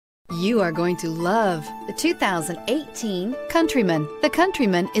You are going to love the 2018 Countryman. The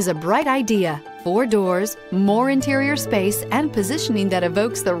Countryman is a bright idea. 4 doors, more interior space, and positioning that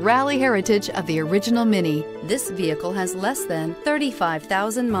evokes the rally heritage of the original Mini. This vehicle has less than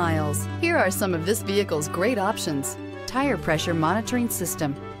 35,000 miles. Here are some of this vehicle's great options: tire pressure monitoring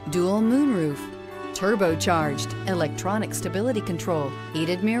system, dual moonroof, turbocharged, electronic stability control,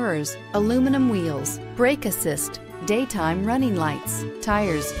 heated mirrors, aluminum wheels, brake assist, daytime running lights,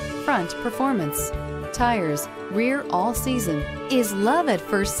 tires, front performance, tires, rear all season. Is love at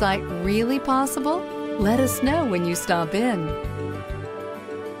first sight really possible? Let us know when you stop in.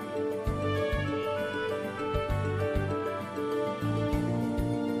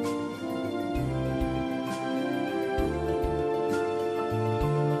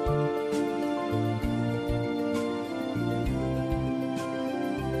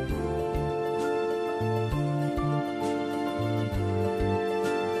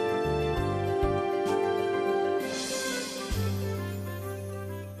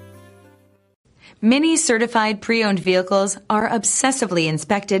 MINI certified pre-owned vehicles are obsessively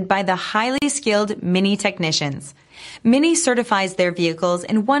inspected by the highly skilled MINI technicians. MINI certifies their vehicles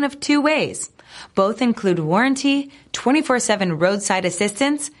in one of 2 ways. Both include warranty, 24/7 roadside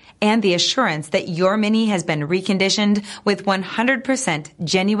assistance, and the assurance that your MINI has been reconditioned with 100%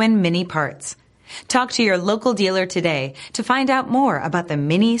 genuine MINI parts. Talk to your local dealer today to find out more about the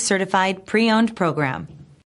MINI certified pre-owned program.